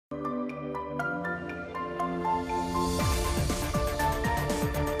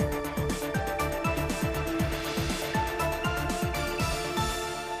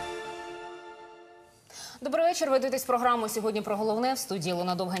вечір. Ви дивитесь програму «Сьогодні про головне». В студії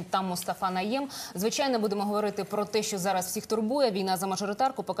Луна Довгань та Мустафа Наєм. Звичайно, будемо говорити про те, що зараз всіх турбує. Війна за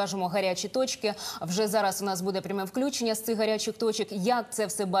мажоритарку. Покажемо гарячі точки. Вже зараз у нас буде пряме включення з цих гарячих точок. Як це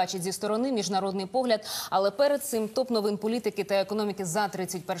все бачить зі сторони, міжнародний погляд. Але перед цим топ-новин політики та економіки за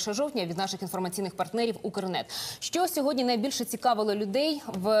 31 жовтня від наших інформаційних партнерів «Укрнет». Що сьогодні найбільше цікавило людей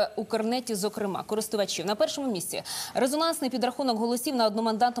в «Укрнеті», зокрема, користувачів? На першому місці резонансний підрахунок голосів на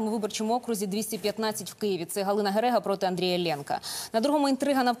одномандатному виборчому окрузі 215 в Києві. Це Галина Герега проти Андрія Ленка. На другому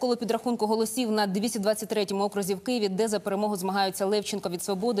інтрига навколо підрахунку голосів на 223-му окрузі в Києві, де за перемогу змагаються Левченко від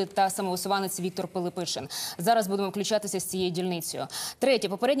 «Свободи» та самовисуванець Віктор Пилипишин. Зараз будемо включатися з цією дільницею. Третє.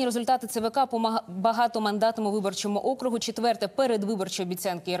 Попередні результати ЦВК по багатомандатному виборчому округу. Четверте. Передвиборчі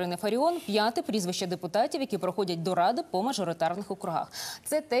обіцянки Ірини Фаріон. П'яте. Прізвища депутатів, які проходять до Ради по мажоритарних округах.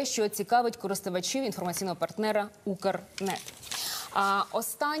 Це те, що цікавить користувачів інформаційного партнера «Укрнет». А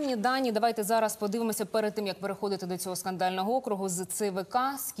останні дані, давайте зараз подивимося перед тим, як переходити до цього скандального округу з ЦВК,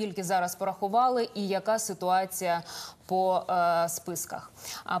 скільки зараз порахували і яка ситуація по списках.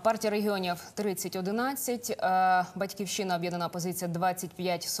 Партія регіонів 30-11, Батьківщина, об'єднана опозиція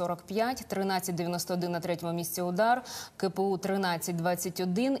 25-45, 13-91 на третьому місці Удар, КПУ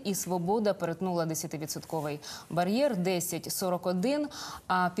 13-21 і Свобода перетнула 10% бар'єр 10-41,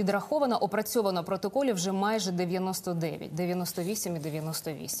 а підраховано, опрацьовано протоколів вже майже 99, 98 і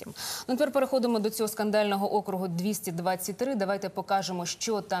 98. Ну, тепер переходимо до цього скандального округу 223. Давайте покажемо,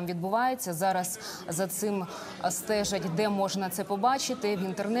 що там відбувається. Зараз за цим стежать, де можна це побачити. В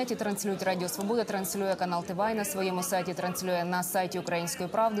інтернеті транслюють Радіо Свобода, транслює канал ТВ на своєму сайті, транслює на сайті Української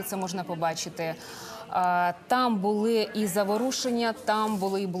правди. Це можна побачити. Там були і заворушення, там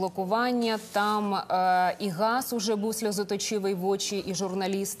були і блокування, там і газ уже був сльозоточивий в очі і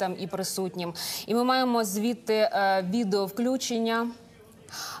журналістам, і присутнім. І ми маємо звідти відеовключення.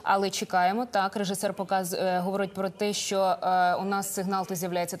 Але чекаємо, так, режисер говорить про те, що у нас сигнал то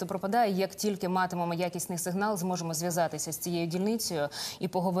з'являється, то пропадає. Як тільки матимемо якісний сигнал, зможемо зв'язатися з цією дільницею і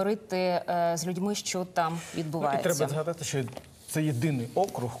поговорити з людьми, що там відбувається. І треба згадати, що це єдиний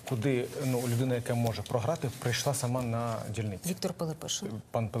округ, куди людина, яка може програти, прийшла сама на дільницю. Віктор Пилипишин.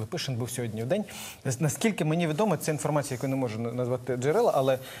 Пан Пилипишин був сьогодні в день. Наскільки мені відомо, це інформація, яку не можу назвати джерела,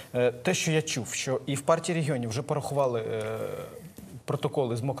 але те, що я чув, що і в партії регіонів вже порахували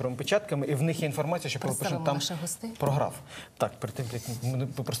протоколи з мокрими печатками, і в них є інформація, що Пилипишин там програв. Так, перед тим, як ми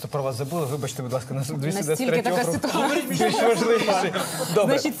просто про вас забули, вибачте, будь ласка, на 223 округ.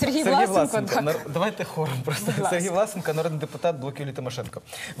 Значить, Сергій Власенко. Давайте хором просто. Сергій Власенко, народний депутат блоку Юлії Тимошенко.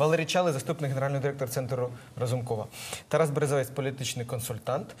 Валерій Чалий, заступник генерального директора Центру Разумкова. Тарас Березовець, політичний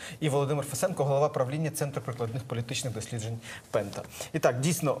консультант. І Володимир Фесенко, голова правління Центру прикладних політичних досліджень Пента. І так,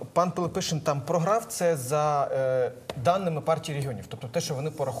 дійсно, пан Пилипишин там програв, це за даними партії регіонів. Тобто те, що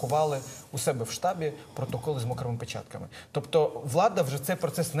вони порахували у себе в штабі протоколи з мокрими печатками. Тобто влада вже в цей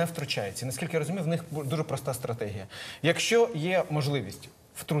процес не втручається. Наскільки я розумію, в них дуже проста стратегія. Якщо є можливість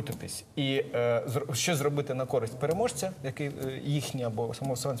втрутитись і щось зробити на користь переможця, який їхній або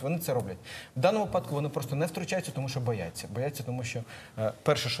самовисуванець, вони це роблять. В даному випадку вони просто не втручаються, тому що бояться. Бояться, тому що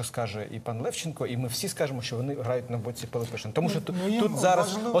перше, що скаже і пан Левченко, і ми всі скажемо, що вони грають на боці Пилипишина. Тому що тут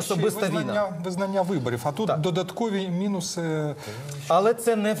зараз особиста війна. Визнання виборів, а тут додаткові мінуси. Але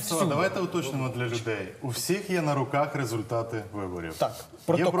це не всюди. Давайте уточнимо для людей. У всіх є на руках результати виборів. Так,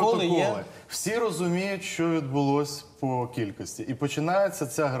 протоколи є. Всі розуміють, що відбулось по кількості. І починається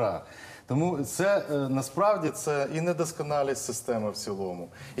ця гра. Тому це, насправді, це і недосконалість системи в цілому.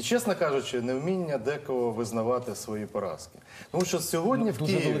 І, чесно кажучи, невміння декого визнавати свої поразки. Тому що сьогодні в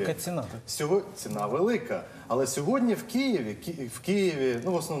Києві... Дуже велика ціна. Ціна велика. Але сьогодні в Києві,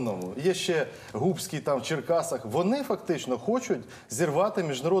 ну в основному, є ще Губський, там в Черкасах, вони фактично хочуть зірвати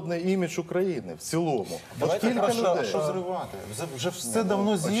міжнародний імідж України в цілому. Що зривати? Вже все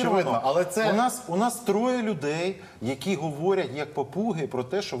давно зірвано. Але це... У нас троє людей, які говорять як папуги про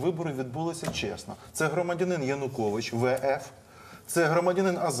те, що вибори відбулися чесно. Це громадянин Янукович, ВФ, це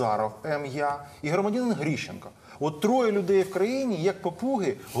громадянин Азаров, МЯ, і громадянин Гріщенко. От троє людей в країні, як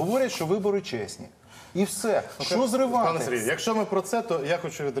папуги, говорять, що вибори чесні. І все. Що зривати? Пане Сергій, якщо ми про це, то я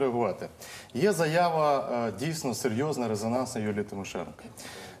хочу відреагувати. Є заява дійсно серйозна, резонансна Юлії Тимошенко.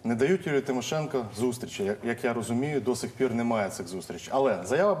 Не дають Юлії Тимошенко зустрічі. Як я розумію, до сих пір немає цих зустрічей. Але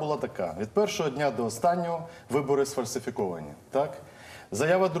заява була така. Від першого дня до останнього вибори сфальсифіковані. Так?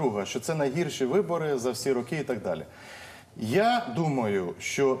 Заява друга, що це найгірші вибори за всі роки і так далі. Я думаю,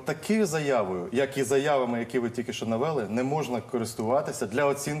 що такою заявою, як і заявами, які ви тільки що навели, не можна користуватися для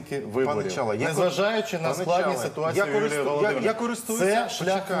оцінки виборів. Чалий, незважаючи на складність ситуації Юлії Володимирівни. Я користуюся, це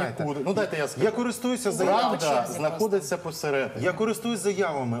шлях нікуди. Ну дайте я скажу. Я користуюся заявами. Правда знаходиться посередині. Я користуюсь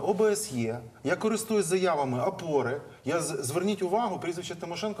заявами ОБСЄ, я користуюсь заявами ОПОРи. Зверніть увагу, прізвище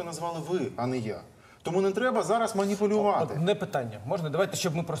Тимошенко назвали ви, а не я. Тому не треба зараз маніпулювати. Одне питання. Можна? Давайте,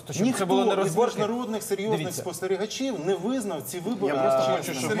 щоб ми просто, щоб Ніхто це було не із розборки. міжнародних серйозних Дивіться. спостерігачів не визнав ці вибори. Я просто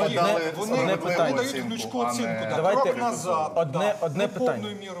хочу, щоб ми дали Одне питання. Дають гнучку оцінку, да, Давайте крок назад, одне питання.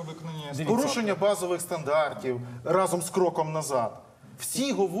 повною мірою виконання. Порушення базових стандартів разом з кроком назад.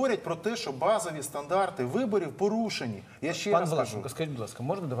 Всі говорять про те, що базові стандарти виборів порушені. Я ще Пан раз кажу. Власенко, скажіть, будь ласка,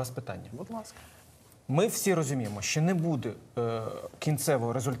 можна до вас питання? Будь ласка. Ми всі розуміємо, що не буде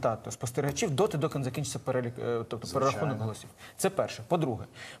кінцевого результату спостерігачів доти, доки не закінчиться перерахунок голосів. Це перше. По-друге,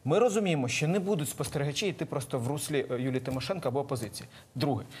 ми розуміємо, що не будуть спостерігачі йти просто в руслі Юлії Тимошенко або опозиції.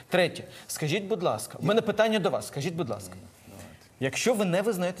 Друге. Третє. Скажіть, будь ласка, у мене питання до вас. Скажіть, будь ласка, якщо ви не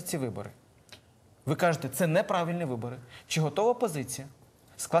визнаєте ці вибори, ви кажете, це неправильні вибори, чи готова опозиція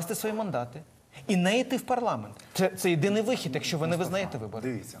скласти свої мандати і не йти в парламент? Це єдиний вихід, якщо ви не визнаєте вибори.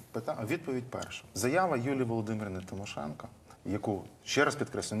 Дивіться, відповідь перша. Заява Юлії Володимирівни Тимошенко, яку, ще раз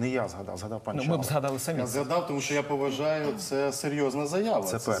підкреслю, не я згадав, згадав пан Ну, Чалий. ми б згадали самі. Я згадав, тому що я поважаю, це серйозна заява.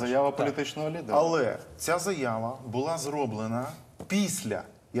 Це перше. заява політичного лідера. Але ця заява була зроблена після,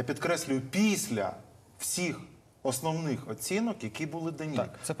 я підкреслюю, після всіх основних оцінок, які були дані. Так,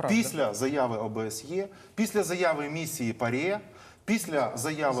 це правда. Після заяви ОБСЄ, після заяви місії ПАРЄ, після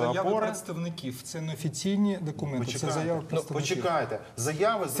заяви Заяви ОПОРи. представників, це не офіційні документи, це заяви представників. Почекайте.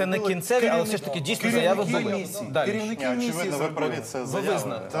 Заяви Це не кінцеві, але все ж таки дійсно заяви були. Далі. Керівники Ні, місії очевидно, ви праві, зробили. це Ви заяви,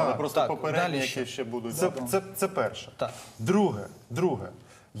 визнали. але Так, просто так, попередні, далі ще. які ще будуть. Це перше. Так. Друге.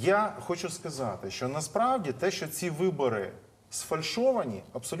 Я хочу сказати, що насправді те, що ці вибори сфальшовані,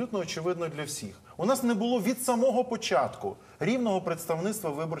 абсолютно очевидно для всіх. У нас не було від самого початку рівного представництва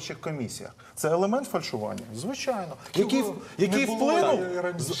в виборчих комісіях. Це елемент фальшування? Звичайно. Який було вплинув,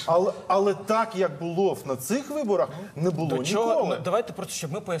 раніше. але так, як було на цих виборах, не було До чого? ніколи. Давайте просто,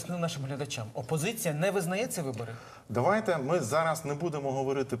 щоб ми пояснили нашим глядачам. Опозиція не визнає ці вибори? Давайте ми зараз не будемо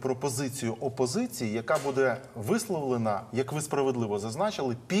говорити про позицію опозиції, яка буде висловлена, як ви справедливо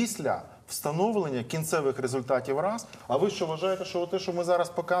зазначили, після встановлення кінцевих результатів раз. А ви що вважаєте, що те, що ми зараз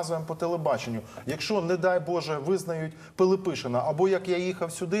показуємо по телебаченню, якщо, не дай Боже, визнають Пилипишина, або як я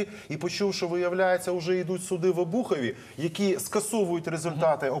їхав сюди і почув, що, виявляється, вже йдуть суди в Обухові, які скасовують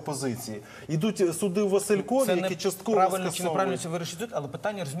результати опозиції, йдуть суди в Василькові, Це які не частково правильно чи неправильно скасовують. це вирішить, але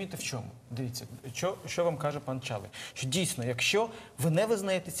питання розумієте в чому? Дивіться, що вам каже пан Чалий? Що дійсно, якщо ви не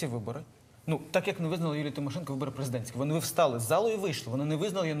визнаєте ці вибори, ну, так як не визнала Юлія Тимошенко вибори президентські, вони встали з залу і вийшли, вони не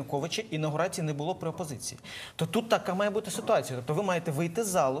визнали Януковича, інаугурації не було при опозиції. То тут така має бути ситуація. Тобто ви маєте вийти з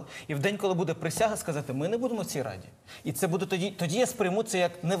залу і в день, коли буде присяга, сказати, ми не будемо в цій раді. І це буде тоді я сприйму це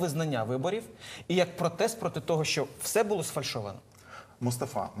як невизнання виборів і як протест проти того, що все було сфальшовано.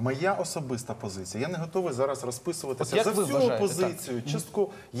 Мустафа, моя особиста позиція. Я не готовий зараз розписуватися От як за ви всю вважаєте, опозицію. Частково.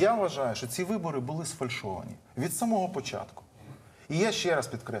 Я вважаю, що ці вибори були сфальшовані від самого початку. І я ще раз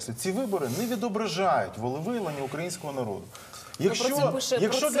підкреслю, ці вибори не відображають волевиявлення українського народу.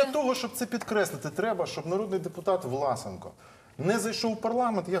 Якщо для того, щоб це підкреслити, треба, щоб народний депутат Власенко не зайшов в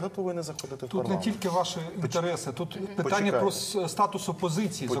парламент, я готовий не заходити в Тут парламент. не тільки ваші інтереси, тут питання про статус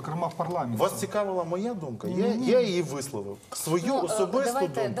опозиції, зокрема в парламенті. Вас цікавила моя думка? Я її висловив. Свою особисту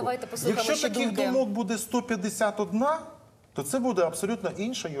думку. давайте послухаємо Якщо ще таких думки. думок буде 151, то це буде абсолютно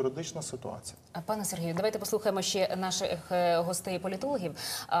інша юридична ситуація. Пане Сергію, давайте послухаємо ще наших гостей-політологів.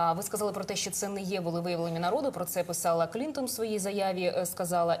 Ви сказали про те, що це не є волевиявлення народу, про це писала Клінтон в своїй заяві,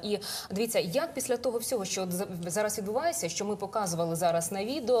 сказала. І дивіться, як після того всього, що зараз відбувається, що ми показували зараз на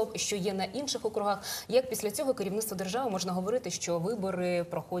відео, що є на інших округах, як після цього керівництво держави можна говорити, що вибори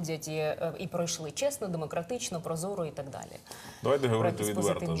проходять і пройшли чесно, демократично, прозоро і так далі? Давайте говорити Про якісь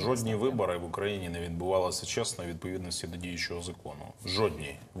відверто. позитивні Жодні висновки. вибори в Україні не відбувалися чесно у відповідності до діючого закону.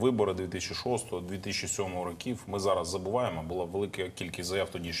 Жодні. Вибори 2006-2007 років, ми зараз забуваємо, була велика кількість заяв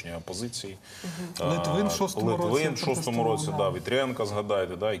тодішньої опозиції. Литвин в шостому році Литвин в шостому році, протестував. Вітренка,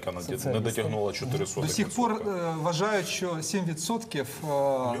 згадайте, яка не дотягнула 400%. До сих пор вважають, що 7%,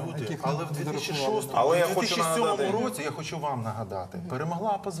 яких Але в не 2006 Але я хочу 2007 нагадати- році, я хочу вам нагадати, перемогла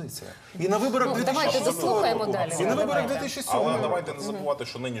опозиція. І на виборах Ну, давайте 2006 заслухаємо року. далі. І на виборах Давайте. 2007 Але року. давайте не забувати,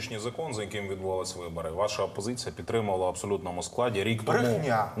 що нинішній закон, за яким відбувалися вибори, ваша опозиція підтримувала абсолютно абсолютному складі рік тому.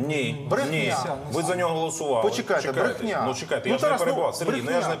 Брехня. Ні, Брехня. ні. Ви за нього голосували. Почекайте, брехня. Ну чекайте, я ж не Тарас, перебував. Сергій,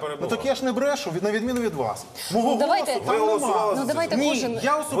 брехня. я ж не перебував. Ну так я ж не брешу, на відміну від вас. Мого давайте- голосу Ви там голосували нема. за Ну, це? давайте Ні, кожен-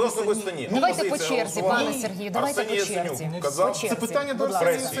 я Ви особисто ні. Давайте по Опозиція черзі, голосувала. пане Сергію, давайте Арсеній по черзі. Яценюк По казав, черзі. Це питання до Будь ласка.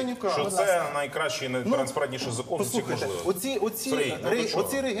 Арсенія пресі, Яценюка. що це найкращий, найтранспарентніший закон з всіх Послухайте, можливих. Сергій, ну до чого?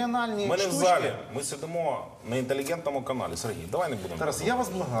 оці регіональні Ми не в штучки. залі, ми сидимо на інтелігентному каналі. Сергій, давай не будемо. Тарас, я вас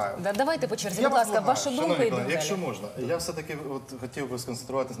благаю. Давайте по черзі, Я будь вас ласка, благаю. вашу думку Шановні і колеги, далі. якщо можна, я все-таки хотів би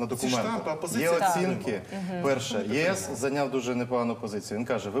сконцентруватися на документах. штампи, опозиція Є так. оцінки. Перше, ЄС зайняв дуже непогану позицію. Він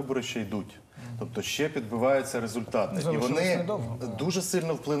каже, вибори ще йдуть. Тобто ще підбиваються результати. І Залишилось вони недовго. дуже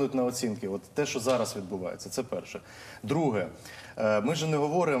сильно вплинуть на оцінки. От те, що зараз відбувається, це перше. Друге, ми ж не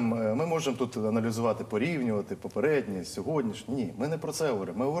говоримо, ми можемо тут аналізувати, порівнювати попередні, сьогоднішні. Ні, ми не про це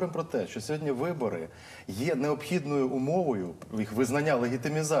говоримо. Ми говоримо про те, що сьогодні вибори є необхідною умовою, їх визнання,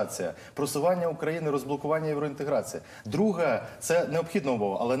 легітимізація, просування України, розблокування євроінтеграції. Друга – це необхідна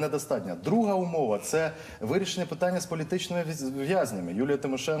умова, але недостатня. Друга умова – це вирішення питання з політичними в'язнями. Юлія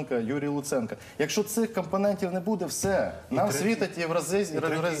Тимошенко, Юрій Луценко. Якщо цих компонентів не буде, все. Нам світить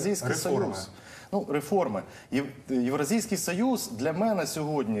Євразійський Союз. Ну, реформи. Євразійський Союз для мене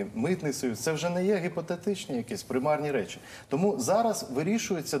сьогодні, митний союз, це вже не є гіпотетичні якісь примарні речі. Тому зараз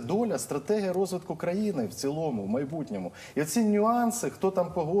вирішується доля, стратегія розвитку країни в цілому, в майбутньому. І оці нюанси, хто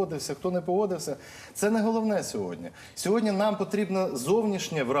там погодився, хто не погодився, це не головне сьогодні. Сьогодні нам потрібно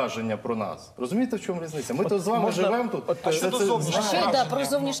зовнішнє враження про нас. Розумієте, в чому різниця? Ми то з вами живемо тут. А щодо зовнішнього Ще й враження? про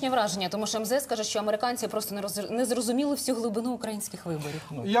зовнішнє враження, тому що МЗС каже, що американці просто не зрозуміли всю глибину українських виборів.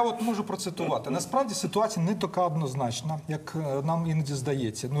 Я от можу процитувати. Насправді ситуація не така однозначна, як нам іноді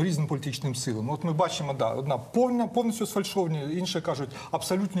здається, ну, різним політичним силам. От ми бачимо, да, одна повністю сфальшовані, інші кажуть,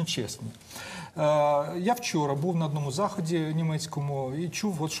 абсолютно чесні. Я вчора був на одному заході німецькому і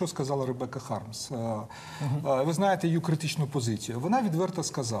чув, от що сказала Ребекка Хармс. Ви знаєте її критичну позицію. Вона відверто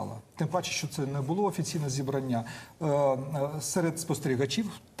сказала, тим паче, що це не було офіційне зібрання, серед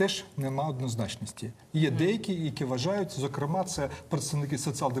спостерігачів теж нема однозначності. Є деякі, які вважають, зокрема, це представники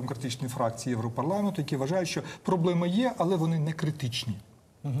соціал-демократичної фракції Європарламенту, які вважають, що проблема є, але вони не критичні.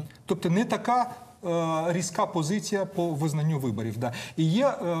 Тобто не така різка позиція по визнанню виборів. Да. І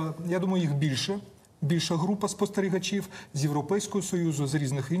є, я думаю, їх більша група спостерігачів з Європейського Союзу, з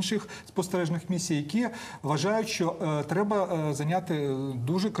різних інших спостережних місій, які вважають, що треба зайняти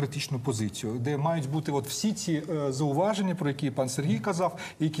дуже критичну позицію, де мають бути от всі ці зауваження, про які пан Сергій казав,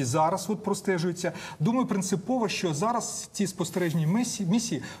 які зараз от простежуються. Думаю, принципово, що зараз ці спостережні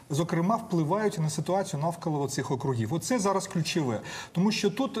місії, зокрема, впливають на ситуацію навколо цих округів. Оце зараз ключове. Тому що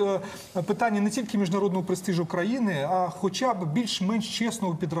тут питання не тільки міжнародного престижу країни, а хоча б більш-менш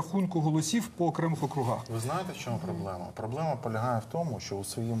чесного підрахунку голосів по окремих округах. Ви знаєте, в чому проблема? Проблема полягає в тому, що у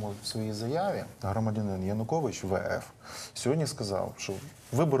своїй заяві громадянин Янукович, ВФ, сьогодні сказав, що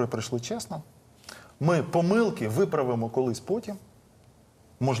вибори пройшли чесно, ми помилки виправимо колись потім,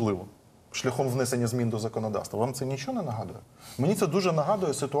 можливо, шляхом внесення змін до законодавства. Вам це нічого не нагадує? Мені це дуже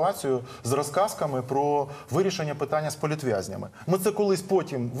нагадує ситуацію з розказками про вирішення питання з політв'язнями. Ми це колись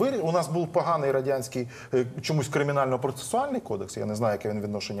потім у нас був поганий радянський чомусь кримінально-процесуальний кодекс, я не знаю, яке він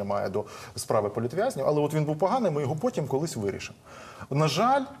відношення має до справи політв'язнів, але от він був поганий, ми його потім колись вирішимо. На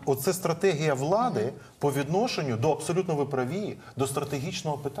жаль, оце стратегія влади по відношенню до, абсолютно ви праві, до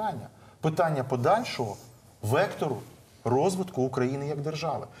стратегічного питання. Питання подальшого вектору розвитку України як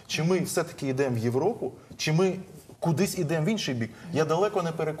держави. Чи ми все-таки йдемо в Європу, чи ми кудись йдемо в інший бік? Я далеко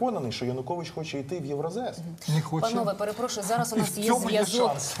не переконаний, що Янукович хоче йти в Євразес. Не хоче. Панове, перепрошую, зараз у нас І в є цьому є зв'язок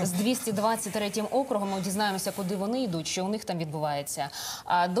шанс. з 223-м округом. Ми дізнаємося, куди вони йдуть, що у них там відбувається.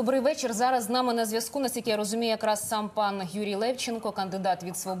 Добрий вечір. Зараз з нами на зв'язку, наскільки я розумію, якраз сам пан Юрій Левченко, кандидат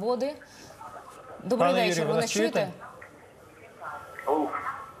від «Свободи». Добрий Пане вечір. Юрію, Ви нас чуєте?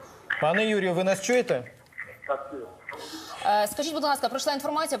 Пане Юрію, ви нас чуєте? Скажіть, будь ласка, пройшла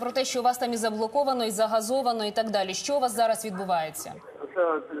інформація про те, що у вас там і заблоковано, і загазовано, і так далі. Що у вас зараз відбувається?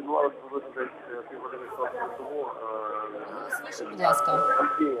 Це відбувалося десь півгодини тому. Слухайте, будь ласка.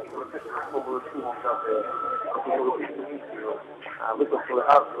 Спробували шумом взяти політичну місію, викликали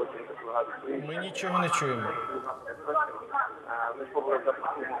газу, викликали газу. Ми нічого не чуємо.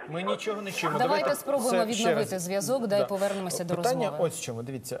 Ми нічого не чуємо. Давайте спробуємо це ще раз. відновити зв'язок, да, і повернемося до Питання розмови. ось в чому.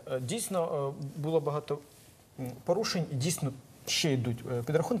 Дивіться, дійсно було багато порушень, і дійсно ще йдуть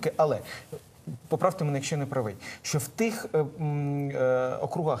підрахунки, але поправте мене, якщо я не правий, що в тих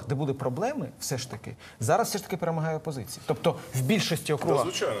округах, де були проблеми, все ж таки, зараз все ж таки перемагає опозиція. Тобто в більшості округах.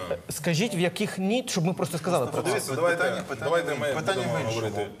 звичайно. Скажіть, в яких ні, щоб ми просто сказали про це. Подивіться, давайте ми будемо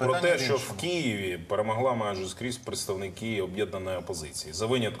говорити про те, що в Києві перемогла майже скрізь представники об'єднаної опозиції. За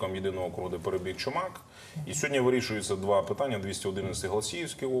винятком єдиного округу, де перебіг Чумак. І сьогодні вирішуються два питання: 211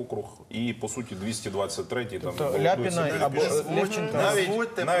 Голосіївський округ і, по суті, 223-й. Тобто Ляпіна або Левченка.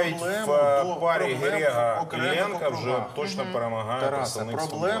 Навіть в парі Герега і Ленка вже точно перемагає представник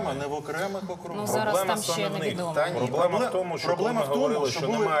Проблема не в окремих Ну, округах. зараз Проблема там ще саме в них. невідомо. Проблема в тому, що коли ми говорили, що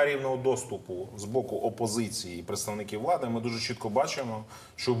були- немає рівного доступу з боку опозиції і представників влади, ми дуже чітко бачимо,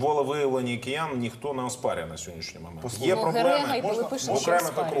 що в волевиявленні киян ніхто не оспарює на сьогоднішній момент. Є Ну, Герега проблеми і в Пилипишин ще окремих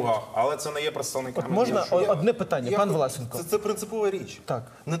оспарюють. округах, але це не є представниками. От можна більшості. одне питання, пан Власенко. Це принципова річ. Так.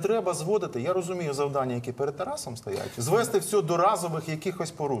 Не треба зводити, я розумію завдання, які перед Тарасом стоять, звести все до разових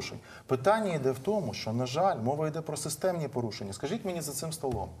якихось порушень. Питання йде в тому, що, на жаль, мова йде про системні порушення. Скажіть мені за цим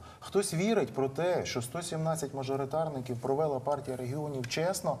столом, хтось вірить про те, що 117 мажоритарників провела партія регіонів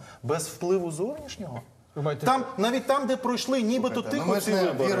чесно, без впливу зовнішнього? Ви маєте- Навіть там, де пройшли нібито Ну, тихо ми ці ж не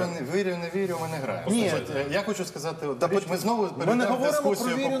вибори. вірю, не вірю, ми не граємо. Ні. Я хочу сказати, Та річ, ми знову ми не перейдемо в говоримо про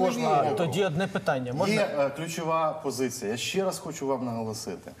дискусію вірю, по не кожному вірю. округу. Тоді одне питання. Можна? Є ключова позиція. Я ще раз хочу вам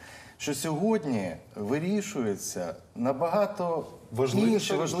наголосити, що сьогодні вирішується набагато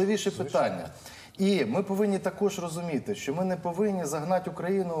важливіше питання. І ми повинні також розуміти, що ми не повинні загнати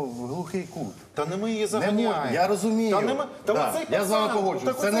Україну в глухий кут. Та не ми її Не заганяємо. можна. Я розумію. Та не ми... Та Да, оцей я з вами пацан, погоджуюсь.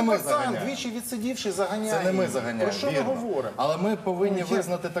 так Це оцей не ми пацан, заганяємо. двічі відсидівши, заганяє. Це не ми її. заганяємо. Про що ми вірно. говоримо? Але ми повинні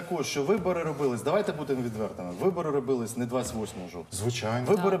визнати також, що вибори робились, давайте будемо відвертими, вибори робились не 28 жовтня. Звичайно.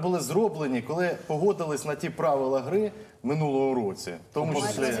 Вибори були зроблені, коли погодились на ті правила гри минулого році. В тому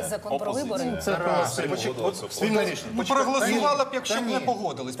Маєте на увазі числі закон про вибори? це спільне рішення. Ну, проголосували б, якщо б Та ні. не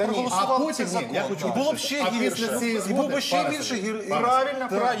погодились. Та ні. А Проголосували потім цей ні, закон. я хочу так. Було б ще А гірше. після цієї І згоди, було б ще пане більше Сергій, гірше. пане Правильно, Сергій.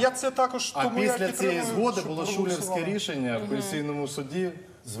 правильно. Я це також А тому я після цієї підтримую, згоди що було проголосували. шулерське рішення в Конституційному суді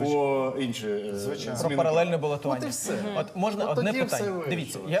по інші Про паралельне балотування. От і все. От можна От одне тоді все питання. вирішилось.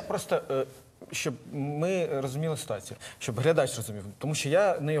 Дивіться, я просто, щоб ми розуміли ситуацію, щоб глядач розумів, тому що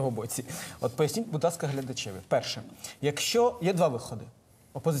я на його боці. От поясніть, будь ласка, глядачеві. Перше, якщо є два виходи.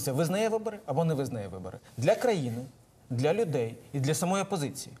 Опозиція визнає вибори або не визнає вибори. Для країни, для людей і для самої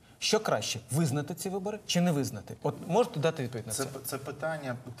опозиції. Що краще, визнати ці вибори чи не визнати? От можете дати відповідь на це? Це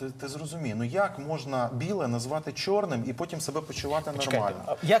питання, ти зрозумій, ну як можна біле назвати чорним і потім себе почувати Чекайте,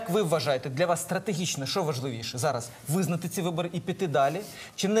 нормально? а як ви вважаєте, для вас стратегічно, що важливіше зараз? Визнати ці вибори і піти далі?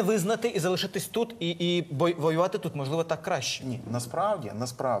 Чи не визнати і залишитись тут, і воювати тут, можливо, так краще? Ні,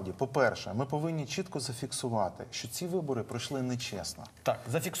 насправді, по-перше, ми повинні чітко зафіксувати, що ці вибори пройшли нечесно. Так,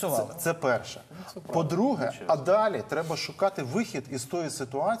 зафіксували. Це перше. По-друге, а далі треба шукати вихід із тої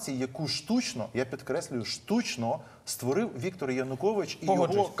ситуації, яку штучно, я підкреслюю, штучно створив Віктор Янукович і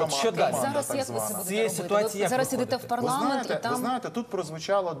Погоджуюсь. його От що далі? Зараз так як ви це звана. будете Цієї робити? ситуації Ви як зараз виходите? ідете в парламент і Ви там... знаєте, тут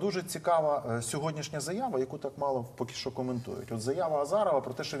прозвучала дуже цікава сьогоднішня заява, яку так мало поки що коментують. От заява Азарова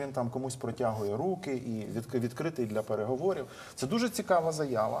про те, що він там комусь протягує руки і відкритий для переговорів. Це дуже цікава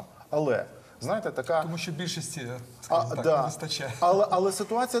заява, але, знаєте, така... Тому що більшості, скажімо так, да. не вистачає. Але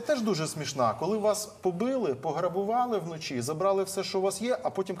ситуація теж дуже смішна. Коли вас побили, пограбували вночі, забрали все, що у вас є, а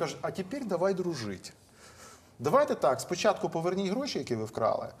потім кажуть, а тепер давай дружити. Давайте так, спочатку поверніть гроші, які ви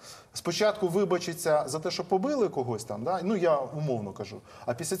вкрали, спочатку вибачиться за те, що побили когось там, да? Ну я умовно кажу,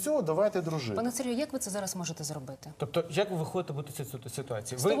 а після цього давайте дружити. Пане Сергію, як ви це зараз можете зробити? Тобто, як ви виходите бути з цієї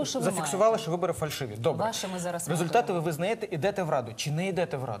ситуації? З того, що ви зафіксували, маєте. що вибори фальшиві. Добре. Вашими зараз Результати ви визнаєте, ідете в Раду. Чи не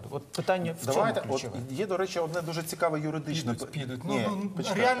йдете в Раду? От питання в Давайте, чому ключове? є, до речі, одне дуже цікаве юридичне Підуть. Ні, Ну,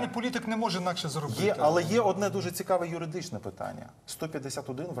 почекайте. реальний політик не може інакше зробити. Є, але є одне дуже цікаве юридичне питання.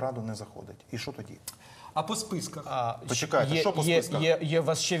 151 в Раду не заходить. І що тоді? А по списках? Почекайте, що по списках? Є у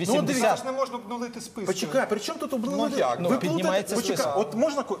вас ще Ну, дивіться, 80. ж не можна обнулити списки. Почекай, при чому тут обнулити? Ну, як? Ну, піднімається список. От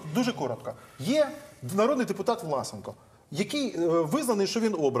можна дуже коротко. Є народний депутат Власенко, який визнаний, що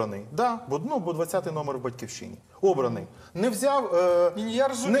він обраний. Да? Бо 20-й номер в Батьківщині. Обраний. Не взяв, Ні, я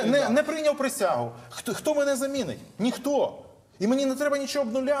розумію, не прийняв присягу. Хто мене замінить? Ніхто. І мені не треба нічого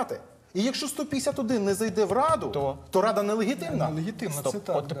обнуляти. І якщо 151 не зайде в Раду, то Рада нелегітимна. Легітимно, Стоп. це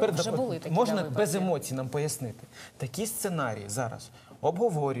так. От тепер Вже були такі, можна да, без випадки. емоцій нам пояснити. Такі сценарії зараз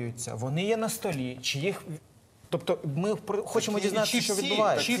обговорюються, вони є на столі, чи їх... Тобто ми хочемо дізнатися, що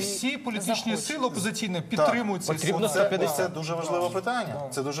відбувається. Чи всі політичні Захочуть. сили опозиційні підтримують цей Потрібно сценарій? 150. Це дуже важливе питання.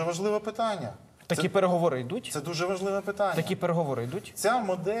 Це дуже важливе питання. Такі переговори йдуть? Це дуже важливе питання. Такі переговори йдуть? Ця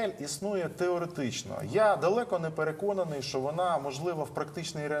модель існує теоретично. Я далеко не переконаний, що вона можлива в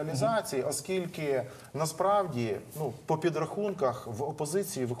практичній реалізації, оскільки насправді, по підрахунках в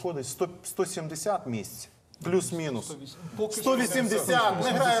опозиції виходить 170 місць. Плюс-мінус. 180,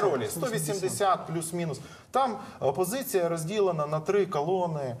 не грає ролі. 180 плюс-мінус. Там опозиція розділена на 3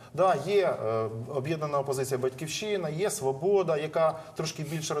 колони. Да, є об'єднана опозиція Батьківщина, є Свобода, яка трошки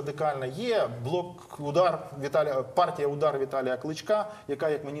більш радикальна, є блок Удар, партія Удар Віталія Кличка, яка,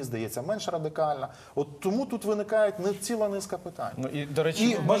 як мені здається, менш радикальна. От тому тут виникає ціла низка питань. Ну, і, до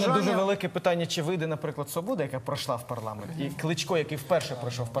речі, в мене дуже велике питання, чи вийде, наприклад, Свобода, яка пройшла в парламент, і Кличко, який вперше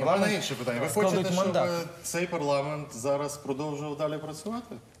пройшов в У парламент, мене інше питання. Ви складуть хочете, щоб мандат. цей парламент зараз продовжував далі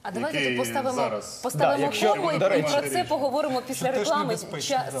працювати? А давайте Який поставимо зараз? кому, і до речі, про це поговоримо після Це теж реклами.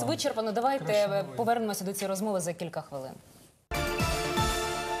 небезпечно, Час вичерпано. Давайте повернемося до цієї розмови за кілька хвилин.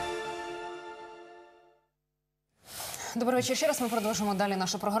 Добрий вечір. Ще раз ми продовжимо далі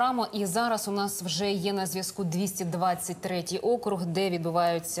нашу програму. І зараз у нас вже є на зв'язку 223-й округ, де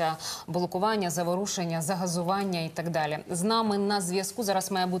відбуваються блокування, заворушення, загазування і так далі. З нами на зв'язку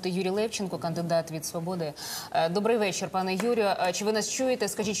зараз має бути Юрій Левченко, кандидат від «Свободи». Добрий вечір, пане Юрію. Чи ви нас чуєте?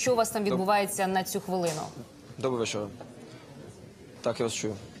 Скажіть, що у вас там відбувається на цю хвилину? Добрий вечір. Так, я вас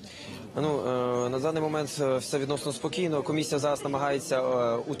чую. На даний момент все відносно спокійно. Комісія зараз намагається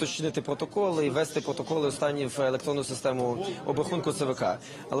уточнити протоколи і ввести протоколи останні в електронну систему обрахунку ЦВК.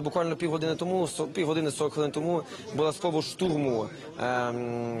 Але буквально півгодини 40 хвилин тому була спроба штурму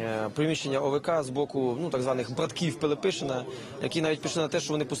приміщення ОВК з боку так званих братків Пилипишина, які навіть пішли на те,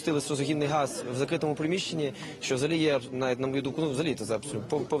 що вони пустили сльозогінний газ в закритому приміщенні, що взагалі є, навіть на мою думку, взагалі це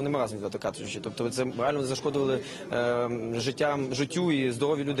абсолютно повний маразм, кажучи. Тобто це реально зашкодили життю і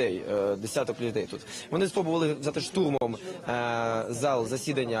здоров'ю людей. Десяток людей тут. Вони спробували взяти штурмом зал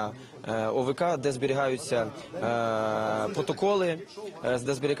засідання ОВК, де зберігаються протоколи,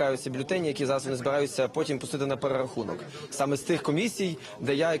 де зберігаються бюлетені, які зараз вони збираються потім пустити на перерахунок. Саме з тих комісій,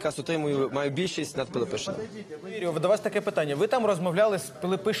 де я якраз маю більшість над Пилипишином. Юрію, до вас таке питання. Ви там розмовляли з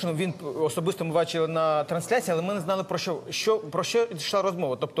Пилипишином, він особисто ми бачили на трансляції, але ми не знали про що йшла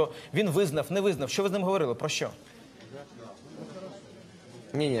розмова. Тобто він визнав, не визнав. Що ви з ним говорили? Про що?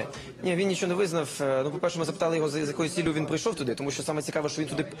 Ні, він нічого не визнав. По-перше, ми запитали його, з якою ціллю він прийшов туди, тому що саме цікаво, що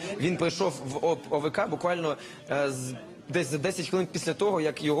він прийшов в ОВК буквально десь за 10 хвилин після того,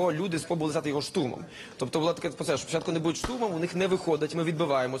 як його люди спробували взяти його штурмом. Тобто була таке процес, що спочатку не будуть штурмом, у них не виходить, ми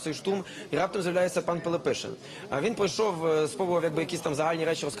відбиваємо цей штурм, і раптом з'являється пан Пилипишин. А він прийшов, спробував якісь там загальні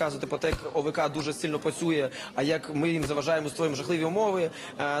речі розказувати про те, як ОВК дуже сильно працює, а як ми їм заважаємо, створюємо жахливі умови.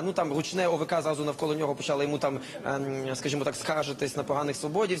 Там ручне ОВК зразу навколо нього почало йому там, скажімо так, скаржитись на поганих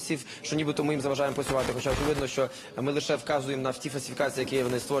свободівців, що нібито ми їм заважаємо працювати, хоча очевидно, що ми лише вказуємо на ті фальсифікації, які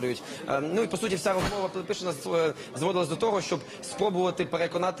вони створюють. І по суті вся розмова Пилипишина зводилась до того, щоб спробувати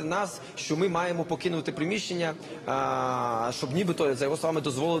переконати нас, що ми маємо покинути приміщення, щоб нібито, за його словами,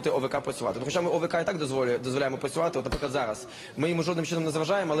 дозволити ОВК працювати. Хоча ми ОВК і так дозволяємо працювати, от, наприклад, зараз. Ми їм жодним чином не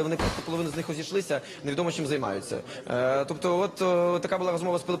заважаємо, але вони просто половину з них розійшлися, невідомо чим займаються. Тобто, от така була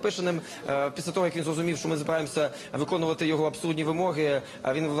розмова з Пилипишиним. Після того, як він зрозумів, що ми збираємося виконувати його абсурдні вимоги,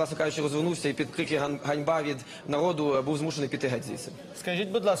 він, власне кажучи, розвернувся і під крики «ганьба» від народу був змушений піти геть звідси. Скажіть,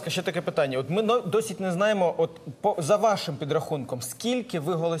 будь ласка, ще таке питання. От ми досі не знаємо, за вашим підрахунком, скільки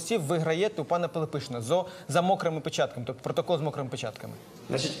ви голосів виграєте у пана Пилипишина за мокрими печатками, тобто протокол з мокрими печатками?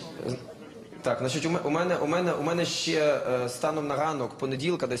 Значить, у мене ще станом на ранок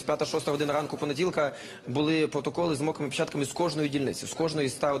понеділка, десь 5-6 година ранку понеділка, були протоколи з мокрими печатками з кожної дільниці, з кожної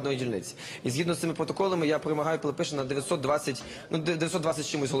 101 дільниці. І згідно з цими протоколами я перемагаю Пилипишина на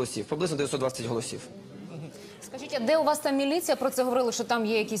 920 чимось голосів, приблизно 920 голосів. Скажіть, а де у вас там міліція? Про це говорили, що там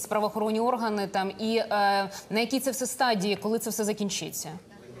є якісь правоохоронні органи, і на якій це все стадії, коли це все закінчиться?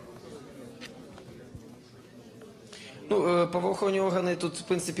 Правоохоронні органи тут, в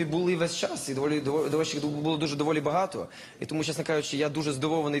принципі, були весь час, і їх було доволі багато. І тому, чесно кажучи, я дуже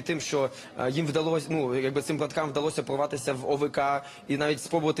здивований тим, що їм вдалося, цим браткам вдалося прорватися в ОВК і навіть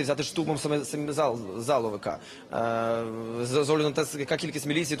спробувати взяти штурмом саме зал ОВК. З огляду на те, яка кількість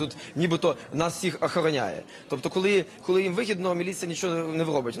міліції тут нібито нас всіх охороняє. Тобто, коли їм вигідно, міліція нічого не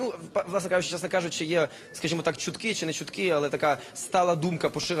вробить. Власне кажучи, чесно кажучи, є, скажімо так, чутки чи не чутки, але така стала думка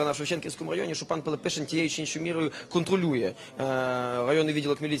поширена в Шевченківському районі, що пан Пилипишин тією чи іншою мірою контролює контролює районний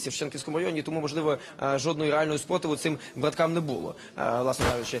відділок міліції в Шевченківському районі, тому, можливо, жодної реальної спротиву цим браткам не було, власне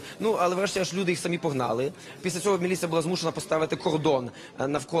кажучи. Ну, але врешті-решт люди їх самі погнали. Після цього міліція була змушена поставити кордон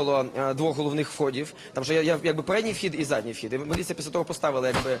навколо двох головних входів. Там же є якби передній вхід і задній вхід. І міліція після того поставила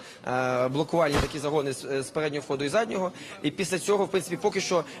якби блокувальні такі загони з переднього входу і заднього. І після цього, в принципі, поки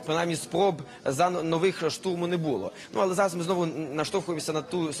що, принаймні, спроб за нових штурму не було. Ну, але зараз ми знову наштовхуємося на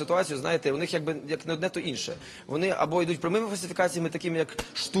ту ситуацію, знаєте, у них якби як не одне, то інше. Вони або йдуть прямими фальсифікаціями, такими як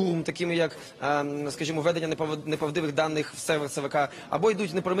штурм, такими як, скажімо, введення неправдивих даних в сервер ЦВК, або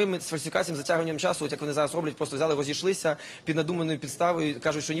йдуть непрямими фальсифікаціями, затягуванням часу, от як вони зараз роблять, просто взяли, розійшлися під надуманою підставою,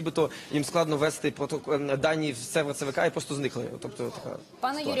 кажуть, що нібито їм складно ввести дані в сервер ЦВК і просто зникли. Тобто, така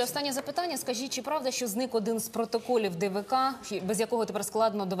Пане ситуація. Юрію, останнє запитання. Скажіть, чи правда, що зник один з протоколів ДВК, без якого тепер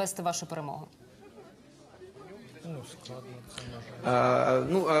складно довести вашу перемогу?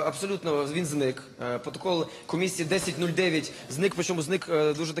 Ну, абсолютно, він зник. Протокол комісії 1009 зник, причому зник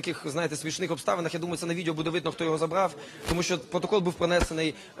в дуже таких, знаєте, смішних обставинах. Я думаю, це на відео буде видно, хто його забрав, тому що протокол був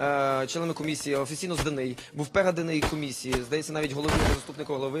принесений членами комісії, офіційно зданий, був переданий комісії, здається, навіть голові,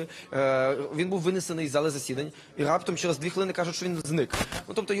 заступнику голови. Він був винесений з зали засідань, і раптом через 2 хвилини кажуть, що він зник.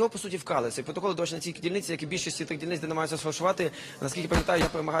 Ну, тобто його, по суті, вкрали. Цей протокол, до речі, на цій дільниці, як і більшості тих дільниць, де намагаються сфальшувати, наскільки пам'ятаю, я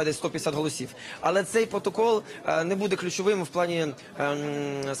перемагаю десь 150 голосів. Але цей протокол не буде ключовим в плані,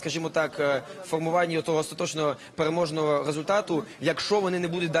 скажімо так, формування того остаточного переможного результату, якщо вони не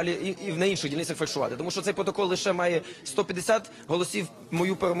будуть далі і на інших дільницях фальшувати. Тому що цей протокол лише має 150 голосів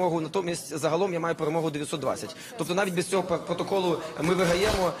мою перемогу, натомість загалом я маю перемогу 920. Тобто навіть без цього протоколу ми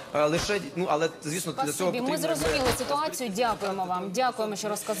виграємо лише, ну, але, звісно, для цього потрібно... Ми зрозуміли ситуацію, дякуємо вам. Дякуємо, що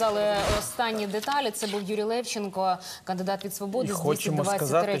розказали останні деталі. Це був Юрій Левченко, кандидат від «Свободи» з 223-го округу. Хочемо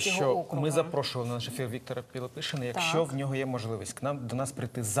сказати, що ми запрошували на наш ефір Віктора Пилипишина, якщо в нього є можливість до нас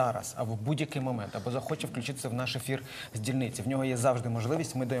прийти зараз або в будь-який момент, або захоче включитися в наш ефір з дільниці. В нього є завжди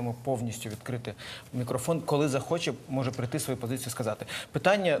можливість, ми даємо повністю відкрити мікрофон. Коли захоче, може прийти свою позицію сказати.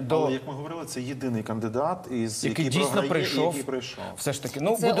 Питання до... Але, як ми говорили, це єдиний кандидат, який дійсно прийшов. Все ж таки,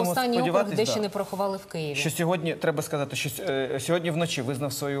 ну, це будемо останній округ, де ще да, не порахували в Києві. що сьогодні, треба сказати, що сьогодні вночі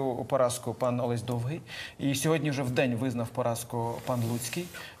визнав свою поразку пан Олесь Довгий, і сьогодні вже вдень визнав поразку пан Луцький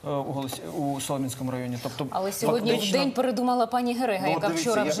у Солом'янському районі. Тобто, але сьогодні фактично... вдень передумала пані Герега, яка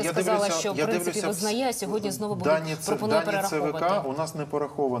вчора вже сказала, що в принципі визнає, а сьогодні знову пропонує перераховувати. Дані ЦВК у нас не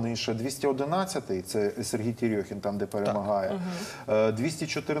порахований ще 211-й, це Сергій Терьохін, там, де перемагає.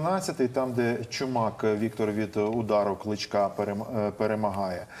 214-й, там, де Чумак Віктор від Удару Кличка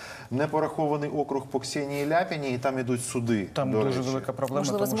перемагає. Не порахований округ по Ксенії Ляпіній, і там ідуть суди. Там дуже велика проблема.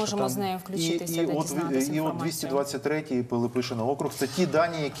 Можливо, тому, зможемо з нею включитися, де дізнатися і от 223-й Пилипишиним округ. Це ті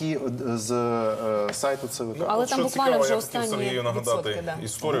дані, які з сайту ЦВК. Але там буквально вже я останні хотів Сергію нагадати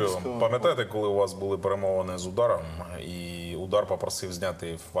історію. Пам'ятаєте, коли у вас були перемовини з Ударом, і Удар попросив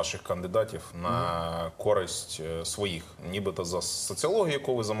зняти ваших кандидатів на користь своїх, нібито за соціологію,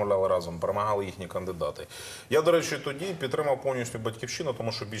 яку ви замовляли разом, перемагали їхні кандидати. Я, до речі, тоді підтримав повністю Батьківщину,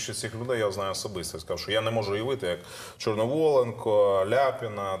 тому що більшість цих людей я знаю особисто. Я сказав, що я не можу уявити, як Чорноволенко,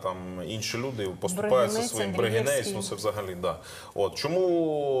 Ляпіна, там інші люди поступаються своїм Бригінець, ну це взагалі, да. От,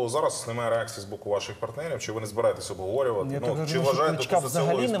 чому зараз немає реакції з боку ваших партнерів? Чи ви не збираєтесь обговорювати? Ну, чи вважаєте ту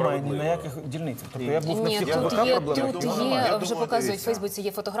соціологію справедливою? Немає ніяких дільниць. Тобто я був на всіх ЦВК проблеми. Тут є, вже показують в Фейсбуці,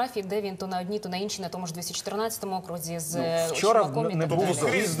 є фотографії, де він то на одній, то на іншій, на тому ж 214-му окрузі з Чумаком. Тобто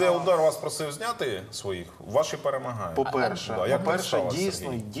скрізь, де Удар вас просив зняти своїх, ваші перемагають. По-перше,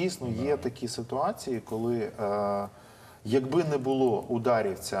 дійсно є такі ситуації, коли якби не було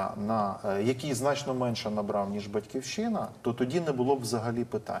ударівця, який значно менше набрав, ніж Батьківщина, то тоді не було б взагалі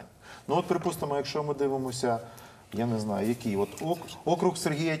питань. Ну от, припустимо, якщо ми дивимося, я не знаю, який, от округ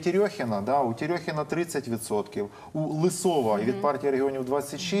Сергія Терьохіна, да, у Терьохіна 30%, у Лисова від партії регіонів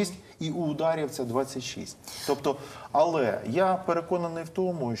 26% і у Ударівця 26%. Тобто, але я переконаний в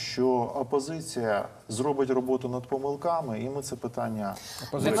тому, що опозиція зробить роботу над помилками, і ми це питання...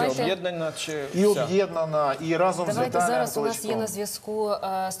 Опозиція об'єднана чи... І об'єднана, і разом з Віталієм Кличком. Зараз у нас є на зв'язку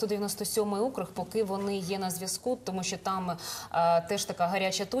 197-й округ, поки вони є на зв'язку, тому що там теж така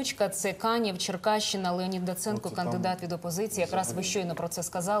гаряча точка, це Канів, Черкащина, Леонід Даценко, кандидат від опозиції. Якраз ви щойно про це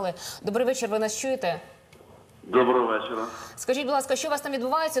сказали. Добрий вечір, ви нас чуєте? Доброго вечора. Скажіть, будь ласка, що у вас там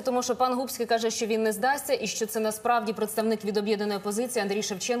відбувається? Тому що пан Губський каже, що він не здасться і що це насправді представник від об'єднаної опозиції Андрій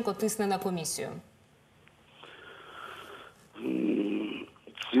Шевченко тисне на комісію.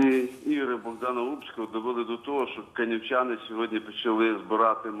 Ці ігри Богдана Губського довели до того, що канівчани сьогодні почали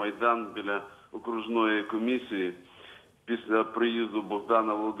збирати Майдан біля окружної комісії. Після приїзду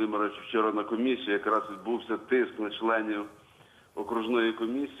Богдана Володимировича вчора на комісію якраз відбувся тиск на членів окружної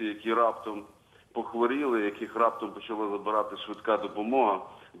комісії, які раптом похворіли, яких раптом почала забирати швидка допомога.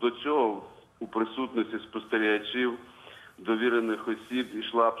 До цього у присутності спостерігачів, довірених осіб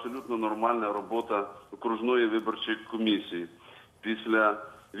йшла абсолютно нормальна робота окружної виборчої комісії. Після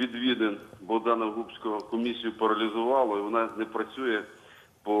відвідин Богдана-Губського комісію паралізувало, і вона не працює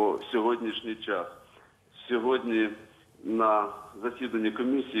по сьогоднішній час. Сьогодні на засіданні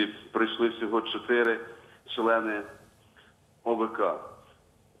комісії прийшли всього 4 члени ОВК.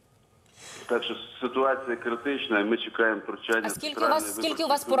 Так що ситуація критична, і ми чекаємо втручання. А скільки у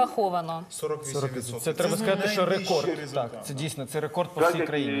вас пораховано? 48%. Це треба сказати, що рекорд. Так, це дійсно, це рекорд по всій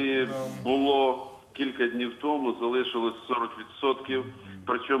країні. Так, як і було кілька днів тому, залишилось 40%,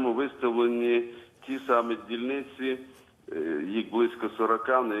 причому виставлені ті самі дільниці, їх близько 40,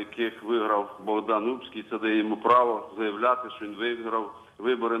 на яких виграв Богдан Губський. Це дає йому право заявляти, що він виграв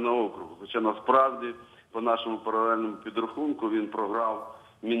вибори на округ. Хоча насправді, по нашому паралельному підрахунку, він програв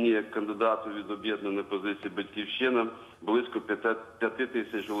мені, як кандидату від об'єднаної позиції «Батьківщина», близько 5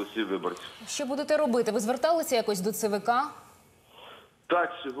 тисяч голосів виборців. Що будете робити? Ви зверталися якось до ЦВК?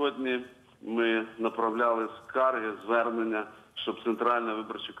 Так, сьогодні ми направляли скарги, звернення, щоб Центральна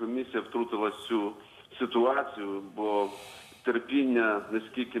виборча комісія втрутилась в цю ситуацію, бо терпіння не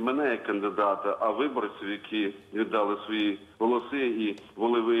скільки мене як кандидата, а виборців, які віддали свої голоси і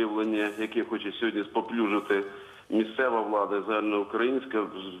волевиявлення, які хоче сьогодні споплюжити місцева влада і загальноукраїнська,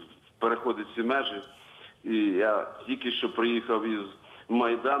 переходить всі межі. І я тільки що приїхав із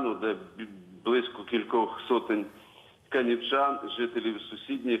Майдану, де близько кількох сотень канівчан, жителів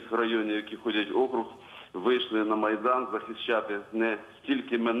сусідніх районів, які ходять в округ, вийшли на Майдан захищати не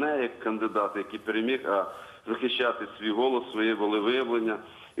тільки мене як кандидата, який переміг, а захищати свій голос, своє волевиявлення.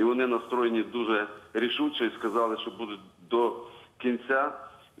 І вони настроєні дуже рішуче і сказали, що будуть до кінця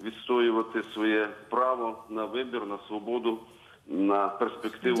відстоювати своє право на вибір, на свободу, на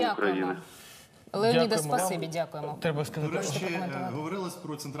перспективу України. Леоніда, спасибі, дякуємо. Треба сказати, До речі, говорилось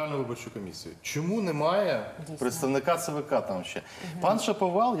про Центральну виборчу комісію. Чому немає представника ЦВК там ще? Пан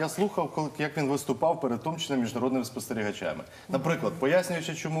Шаповал, я слухав, як він виступав перед тому числі міжнародними спостерігачами. Наприклад,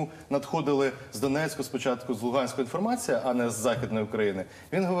 пояснюючи, чому надходили з Донецьку спочатку, з Луганської інформація, а не з Західної України,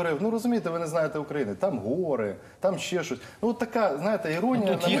 він говорив, ну розумієте, ви не знаєте України, там гори, там ще щось. Ну от така, знаєте,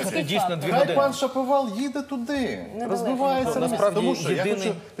 іронія. Тут їхати дійсно 2 Хай години. пан Шаповал їде туди, розвивається на місці. Тому що я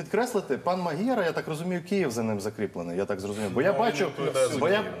хочу підкреслити, пан Магєра, я так розумію, Київ за ним закріплений, я так зрозумів. Бо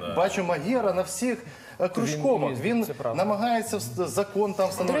я бачу Магєра на всіх кружковах. Він намагається закон там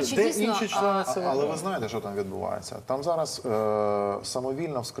встановити, де інші члени ЦВК. Але ви знаєте, що там відбувається? Там зараз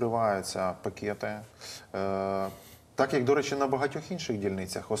самовільно вскриваються пакети. Так як, до речі, на багатьох інших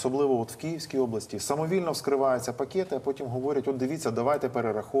дільницях, особливо от в Київській області, самовільно вскриваються пакети, а потім говорять, от дивіться, давайте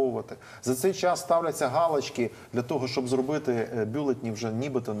перераховувати. За цей час ставляться галочки для того, щоб зробити бюлетні вже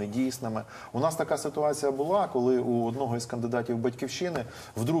нібито недійсними. У нас така ситуація була, коли у одного із кандидатів «Батьківщини»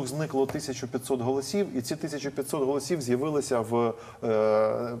 вдруг зникло 1500 голосів, і ці 1500 голосів з'явилися в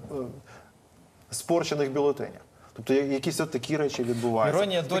спорчених бюлетенях. Тобто якісь от такі речі відбуваються.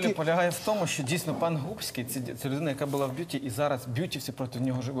 Іронія долі полягає в тому, що дійсно пан Губський – це людина, яка була в БЮТі, і зараз б'ютівці проти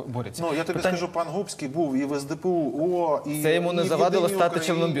нього борються. Ну, я тобі скажу, пан Губський був і в СДПУ, і це йому не завадило стати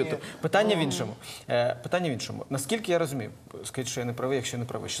членом БЮТу. БЮТу. Питання в іншому. Наскільки я розумію, скажіть, що я не правий, якщо я не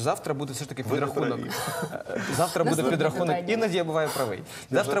правий, що завтра буде все ж таки підрахунок. Завтра буде підрахунок, іноді я буваю правий.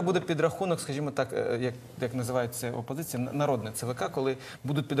 Завтра буде підрахунок, скажімо так, як називається опозиція, народне ЦВК, коли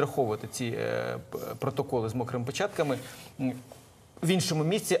будуть підраховувати ці протоколи з мокрими печатками в іншому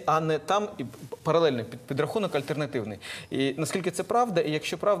місці, а не там, і паралельний підрахунок альтернативний. І наскільки це правда, і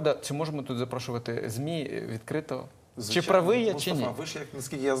якщо правда, чи можемо тут запрошувати ЗМІ відкрито? Звичайно. Чи правий я, чи ні? Ви ж,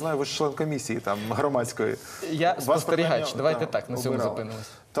 наскільки я знаю, ви ж член комісії там громадської. Я спостерігач. Давайте так, на цьому зупинимося.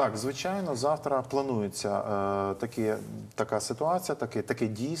 Так, звичайно, завтра планується така ситуація, таке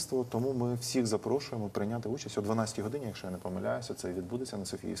дійство, тому ми всіх запрошуємо прийняти участь о 12-й годині, якщо я не помиляюся, це відбудеться на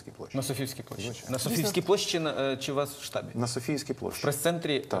Софіївській площі. На Софіївській площі. На Софіївській площі чи у вас в штабі? На Софіївській площі. В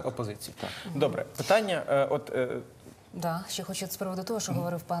прес-центрі опозиції. Так. Добре, питання, Да, ще хочу з приводу того, що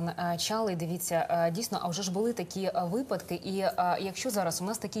говорив пан Чалий. Дивіться, дійсно, а вже ж були такі випадки, і якщо зараз у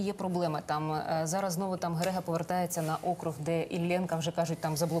нас такі є проблеми, там зараз знову там Герега повертається на округ, де Ілленка вже кажуть,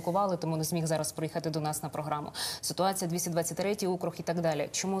 там заблокували, тому не зміг зараз приїхати до нас на програму. Ситуація 223-й округ і так далі.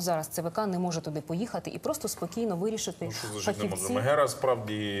 Чому зараз ЦВК не може туди поїхати і просто спокійно вирішити фахівці? Гера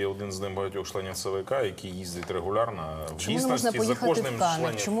справді один з небагатьох членів ЦВК, який їздить регулярно. В дійсності за кожним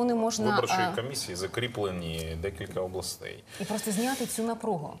з членів виборчої комісії закріплені декілька областей. І просто зняти цю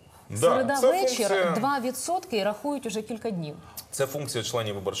напругу. Середа це вечір, функція- 2% і рахують уже кілька днів. Це функція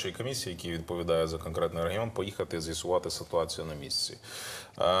членів виборчої комісії, які відповідають за конкретний регіон, поїхати з'ясувати ситуацію на місці.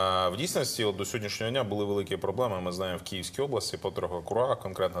 В дійсності, от до сьогоднішнього дня були великі проблеми. Ми знаємо в Київській області по 3 округах,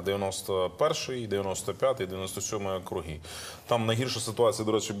 конкретно 91-й, 95-й, 97-й округи. Там найгірша ситуація,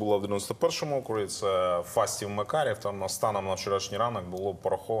 до речі, була в 91-му округі, це Фастів-Макарів. Там станом на вчорашній ранок було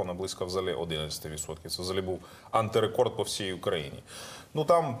пораховано близько взагалі 11%. Це взагалі був антирекорд по всій Україні. Ну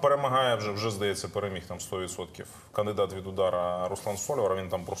там перемагає вже здається, переміг там 100%. Кандидат від Удара Руслан Сольвар, він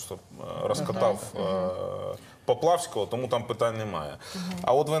там просто розкатав Поплавського, тому там питань немає.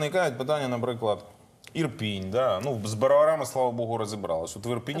 А от виникають питання, наприклад, Ірпінь, да? Ну, з броварами, слава Богу, розібралися. От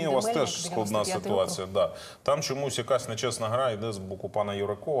в Ірпіні у вас теж складна ситуація. Да. Там чомусь якась нечесна гра йде з боку пана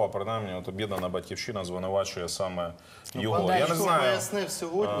Юракова, принаймні от об'єднана Батьківщина звинувачує саме його. Я не знаю. Пояснив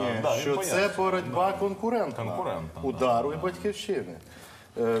сьогодні, що це боротьба конкурентна. Удару і Батьківщини.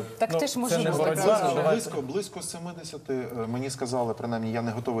 Так теж може не бути. боротьба, Близько 70, мені сказали, принаймні, я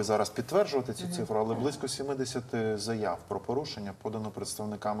не готовий зараз підтверджувати цю цифру, але близько 70 заяв про порушення подано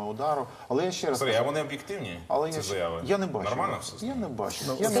представниками Удару. Але я ще раз Сергій, а кажу, вони об'єктивні, але ці заяви? я не бачу. Нормально все? Я не бачу.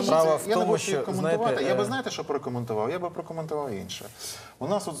 справа в Я не тому, хочу їх що, коментувати. знаєте, Я би, знаєте, що прокоментував? Я би прокоментував інше. У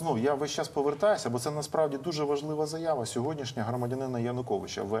нас от знов, я весь час повертаюся, бо це насправді дуже важлива заява сьогоднішня громадянина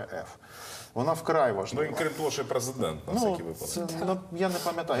Януковича, ВФ. Вона вкрай Ну, важлива. і крім того, що президент на всякий випадок. Я не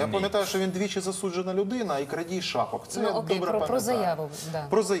пам'ятаю. Я пам'ятаю, що він двічі засуджена людина і крадій шапок. Це я добре пам'ятаю. Про заяву. Да.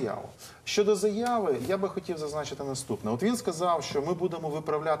 Про заяву. Щодо заяви, я би хотів зазначити наступне. От він сказав, що ми будемо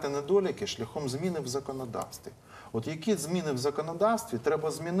виправляти недоліки шляхом зміни в законодавстві. От які зміни в законодавстві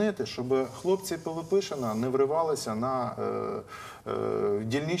треба змінити, щоб хлопці Пилипишина не вривалися на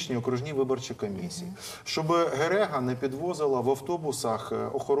дільничні окружні виборчі комісії, щоб Герега не підвозила в автобусах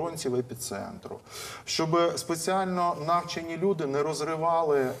охоронців епіцентру, щоб спеціально навчені люди не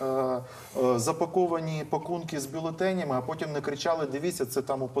розривали запаковані пакунки з бюлетенями, а потім не кричали: дивіться, це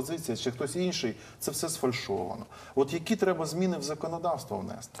там опозиція чи хтось інший, це все сфальшовано. От які треба зміни в законодавство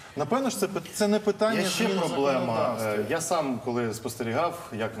внести? Напевно ж, це не питання Є ще змін в проблема. законодавстві. Я сам, коли спостерігав,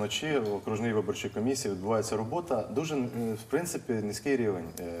 як вночі в окружній виборчій комісії відбувається робота, дуже, в принципі, низький рівень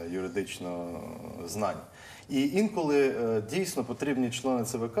юридичного знань. І інколи дійсно потрібні члени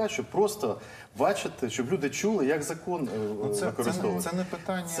ЦВК, щоб просто бачити, щоб люди чули, як закон використовувати. Це не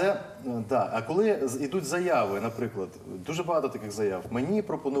питання. А коли йдуть заяви, наприклад, дуже багато таких заяв, мені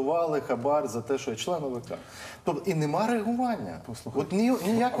пропонували хабар за те, що я член ОВК. Тобто, і нема реагування. От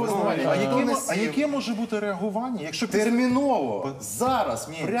ніякого реагування. А яке може бути реагування, якщо терміново, зараз,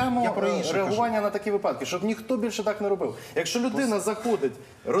 прямо я про інше реагування на такі випадки, щоб ніхто більше так не робив. Якщо людина заходить,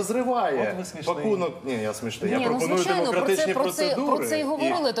 розриває пакунок... Ні, я смішний. Я пропоную звичайно, демократичні процедури. Про це і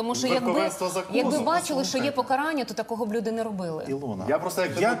говорили, тому що якби бачили, що є покарання, то такого б люди не робили. Ілона, Я просто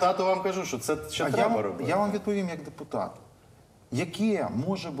як депутату вам кажу, що це ще треба робити. Я вам відповім як депутат. Яке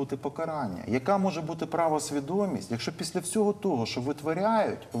може бути покарання? Яка може бути правосвідомість, якщо після всього того, що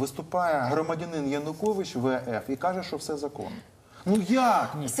витворяють, виступає громадянин Янукович ВФ і каже, що все законно? Ну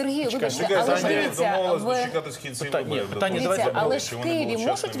як? Сергій, вибачте, але ж дивіться, але ж в Києві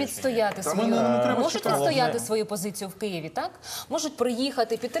можуть відстояти свою позицію в Києві, так? Можуть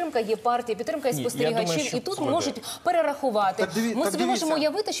приїхати, підтримка є партії, підтримка є спостерігачів, і тут можуть перерахувати. Ми собі можемо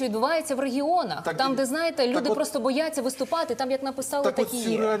уявити, що відбувається в регіонах, там, де, знаєте, люди просто бояться виступати, там, як написали, так і є. Так от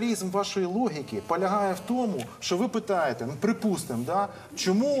сюрреалізм вашої логіки полягає в тому, що ви питаєте, припустимо,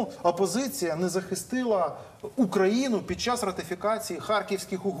 чому опозиція не захистила Україну під час ратифікації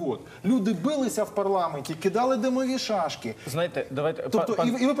Харківських угод. Люди билися в парламенті, кидали димові шашки. Знаєте, давайте... Тобто,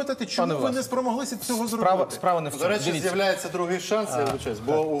 і ви питаєте, чому ви не спромоглися цього зробити? Справа не в цьому. До речі, з'являється другий шанс, я вибачаюсь,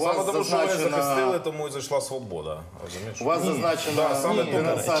 бо у вас Саме тому, що ви зазначена... захистили, тому і зайшла свобода. У вас зазначена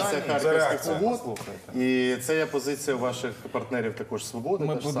денонсація Харківських угод, і це є позиція ваших партнерів також «Свободи».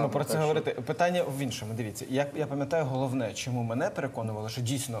 Ми будемо про це говорити. Питання в іншому. Дивіться, я пам'ятаю головне, чому мене переконувало, що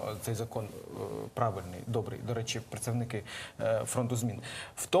дійсно цей закон правильний, добрий. До речі, представники фронту змін.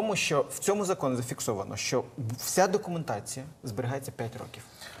 В тому, що в цьому законі зафіксовано, що вся документація зберігається 5 років.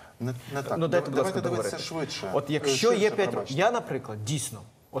 Не так. Ну, Давайте дивитися швидше. От якщо є 5 років, я, наприклад, дійсно,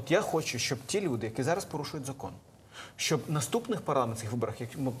 от я хочу, щоб ті люди, які зараз порушують закон, щоб в наступних парламентських виборах,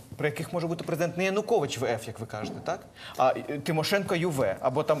 при яких може бути президент не Янукович ВФ, як ви кажете, так? А Тимошенко ЮВ,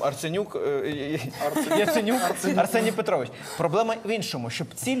 або там Арсеній Петрович. Проблема в іншому, щоб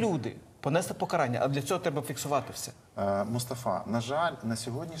ці люди понесли покарання, а для цього треба фіксувати все. Мустафа, на жаль, на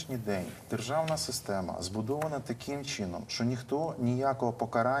сьогоднішній день державна система збудована таким чином, що ніхто ніякого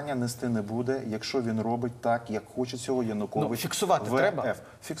покарання нести не буде, якщо він робить так, як хоче цього Янукович. Фіксувати треба?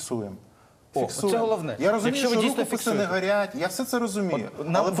 Фіксуємо. Це головне. Я розумію, Якщо ви що дійсно рукописи не фіксуєте. горять, я все це розумію. Ви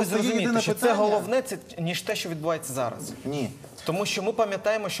постає зрозумієте, єдине що це питання. головне, ніж те, що відбувається зараз. Ні. Тому що ми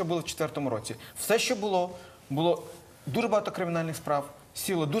пам'ятаємо, що було в 2004 році. Все, що було дуже багато кримінальних справ,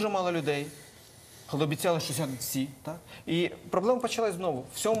 сіло дуже мало людей, коли обіцяли, що сядуть всі. Так? І проблема почалась знову.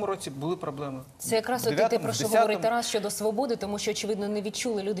 В 7-му році були проблеми. Це якраз В от те, 9-му, про що 10-му. говорить Тарас щодо свободи, тому що, очевидно, не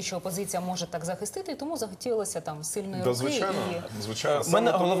відчули люди, що опозиція може так захистити, і тому захотілося там сильної Та, руки. звичайно. мене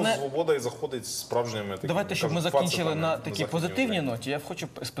Саме тому головне- Свобода і заходить з справжніми такими, Давайте, щоб ми кажуть, закінчили пациками на на такій західній позитивній Україні. ноті. Я хочу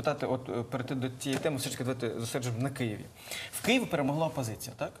спитати, перейти до цієї теми, все ж таки давайте зосереджимо на Києві. В Києві перемогла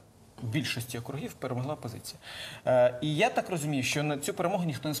опозиція, так? В більшості округів перемогла опозиція. І я так розумію, що на цю перемогу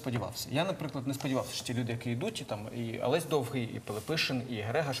ніхто не сподівався. Я, наприклад, не сподівався, що ті люди, які йдуть, і Олесь Довгий, і Пилипишин, і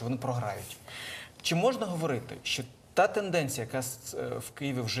Грега, що вони програють. Чи можна говорити, що та тенденція, яка в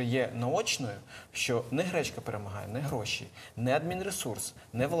Києві вже є наочною, що не гречка перемагає, не гроші, не адмінресурс,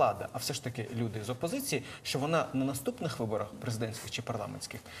 не влада, а все ж таки люди з опозиції, що вона на наступних виборах президентських чи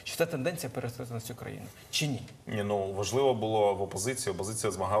парламентських, що ця тенденція перестрати на всю країну? Чи ні? Ні, ну важливо було в опозиції.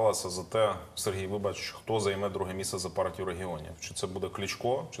 Опозиція змагалася за те, Сергій, вибач, хто займе друге місце за партію регіонів. Чи це буде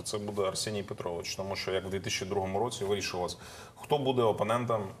Кличко, чи це буде Арсеній Петрович. Тому що як в 2002 році вирішилось, хто буде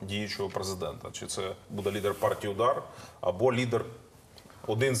опонентом діючого президента. Чи це буде лідер партії Удар, або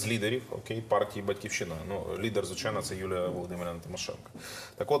один з лідерів, партії Батьківщина. Ну, лідер, звичайно, це Юлія Володимирівна Тимошенко.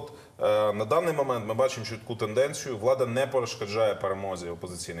 Так от, на даний момент ми бачимо чітку тенденцію. Влада не перешкоджає перемозі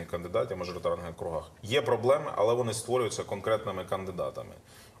опозиційних кандидатів в мажоритарних округах. Є проблеми, але вони створюються конкретними кандидатами.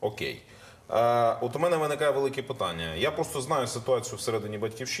 Окей. От у мене виникає велике питання. Я просто знаю ситуацію всередині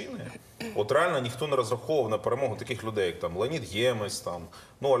Батьківщини. От реально ніхто не розраховував на перемогу таких людей, як там Леонід Ємець, там,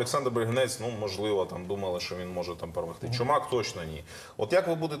 ну, Олександр Бригинець, ну, можливо, там думали, що він може там перемогти. Чумак точно ні. От як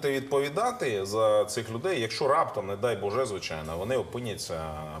ви будете відповідати за цих людей, якщо раптом, не дай Боже, звичайно, вони опиняться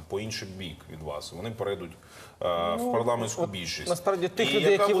по інший бік від вас, вони перейдуть в парламентську більшість. Насправді, тих І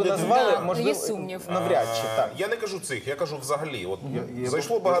людей, яка які ви буде назвали, думка? можливо, Є сумнів. навряд чи так. Я не кажу цих, я кажу взагалі. От Я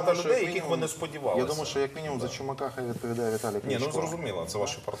зайшло думаю, багато що людей, як яких ви мінімум- не сподівалися. Я думаю, що як мінімум за Чумака хай відповідає Віталій Ні, Кличко. ну зрозуміло, це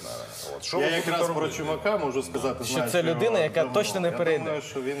ваші партнери. От. Що Я ви будете якраз про робити? Чумака можу сказати, Що знаєш, це людина, його яка давно. точно не Я перейде. думаю,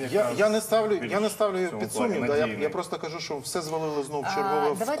 що він Я якраз не ставлю в цьому під плані сумнів, надійний. я просто кажу, що все звалили знову в чергове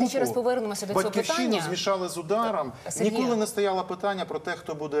Давайте вкупу. ще раз повернемося до цього Батьківщину питання. змішали з Ударом. Сергій. Ніколи не стояло питання про те,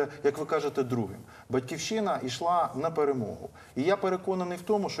 хто буде, як ви кажете, другим. Батьківщина йшла на перемогу. І я переконаний в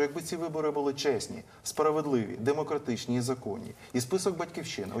тому, що якби ці вибори були чесні, справедливі, демократичні і законні, і список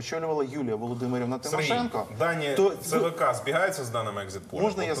Батьківщини очолювала Юлія Володимирівна Тимошенко, Сергій, дані то ЦВК збігаються з даними екзит-полів?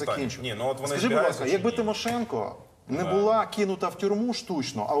 можна От я питання. закінчу? Ні, ну от вони Скажи, будь збігаються ласка, чи якби ні? Тимошенко не була кинута в тюрму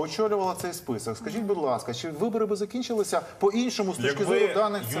штучно, а очолювала цей список, скажіть, будь ласка, чи вибори би закінчилися по-іншому з точки зору Якби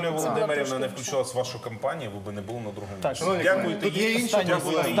даних Юлія ЦВК? Володимирівна не включилась в вашу кампанію, ви б не були на другому місці. Шановні Дякуйте колеги, тут є їй, інша дякуйте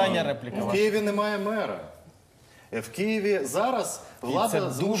проблема. їй. Остання репліка В ваша. Києві немає мера. В Києві зараз це влада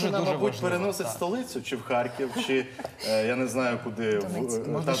дуже, змушена, дуже мабуть, важливо, переносить так. столицю, чи в Харків, чи я не знаю куди.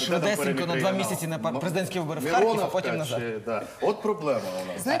 Можна швидесенько на 2 місяці на президентські вибори в Харків, а потім назад. От проблема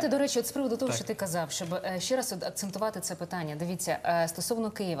у нас. Знаєте, до речі, от з приводу того, що ти казав, щоб ще раз акцентувати це питання. Дивіться,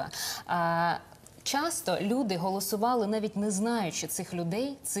 стосовно Києва. Часто люди голосували, навіть не знаючи цих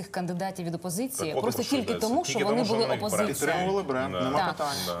людей, цих кандидатів від опозиції, Так, от просто про що тільки йдеться. тому, Тільки що вони тому, що були вони бренд. опозицією. Підтримували бренд, нема Так.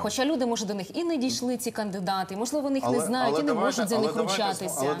 питань. Хоча люди, може, до них і не дійшли ці кандидати, можливо, вони їх не знають і не можуть за них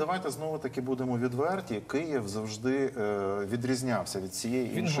ручатися. Але давайте знову таки будемо відверті. Київ завжди відрізнявся від цієї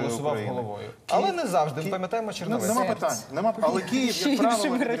Він іншої голосував України. головою. Але не завжди, ми пам'ятаємо Черновець. Нема питань. Але Київ, Ще як правило,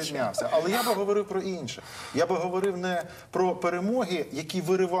 іншими речами. відрізнявся. Але я би говорив про інше. Я би говорив не про перемоги, які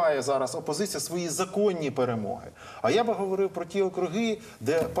вириває зараз опозиція, свої законні перемоги. А я би говорив про ті округи,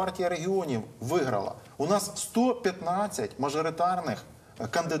 де партія регіонів виграла. У нас 115 мажоритарних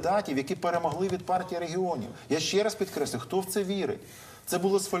кандидатів, які перемогли від партії регіонів. Я ще раз підкреслю, хто в це вірить? Це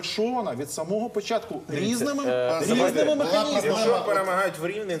було сфальшовано від самого початку різними механізмами. Якщо перемагають в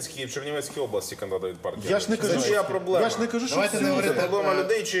Рівненській і в Чернівецькій області кандидати від партії, Я ж не кажу, це чия проблема? Я ж не кажу, що Давайте не всюди. говорити Проблема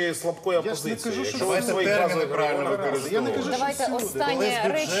людей чи слабкої Я ж не опозиції? кажу, що Якщо ви давайте свої терміни базові правильно переконання Я не кажу, використовуєте. що Давайте всюди. Коли останнє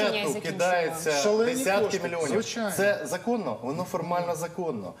з речення і бюджету закінчуємо. кидається Шалені десятки кошти, мільйонів. звичайно. Це законно, воно формально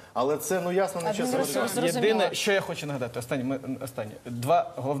законно. Але це, ну ясно, не чесно. Адмінресурс. вважати. Зрозуміло. Єдине, що я хочу нагадати, останнє.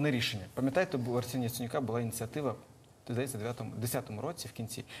 2 головні рішення. Пам'ятаєте, у Арсенія Яценюка була ініціатива, здається, в 2010 році в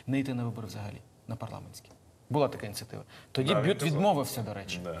кінці, не йти на вибори взагалі, на парламентські. Була така ініціатива. Тоді БЮТ відмовився, до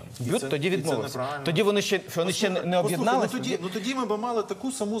речі. І БЮТ це- тоді і це відмовився. неправильно. Тоді вони ще не об'єдналися. Тоді ми б мали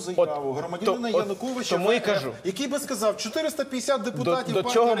таку саму заяву громадянина Януковича, тому і кажу. який би сказав, 450 депутатів До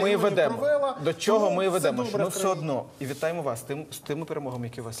партія чого ми і регіонів ведемо? провела, До чого ми і все ведемо? добре Що ми в все країні. одно. І вітаємо вас з тими перемогами,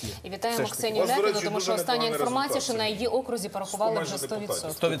 які у вас є. І вітаємо Все ж таки. Ксенію У вас, до Ляпіну, речі, тому що дуже остання непоганий інформація, результат що на її окрузі порахували вже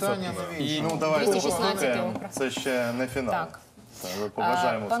 100%. 100%. І Ну, давайте 216 послухаємо. округ. Це ще не фінал. Так. Ми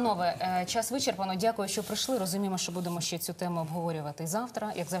побажаємо. Панове, час вичерпано. Дякую, що прийшли. Розуміємо, що будемо ще цю тему обговорювати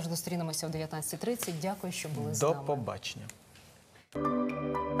завтра. Як завжди, зустрінемося о 19:30. Дякую, що були з До нами. побачення.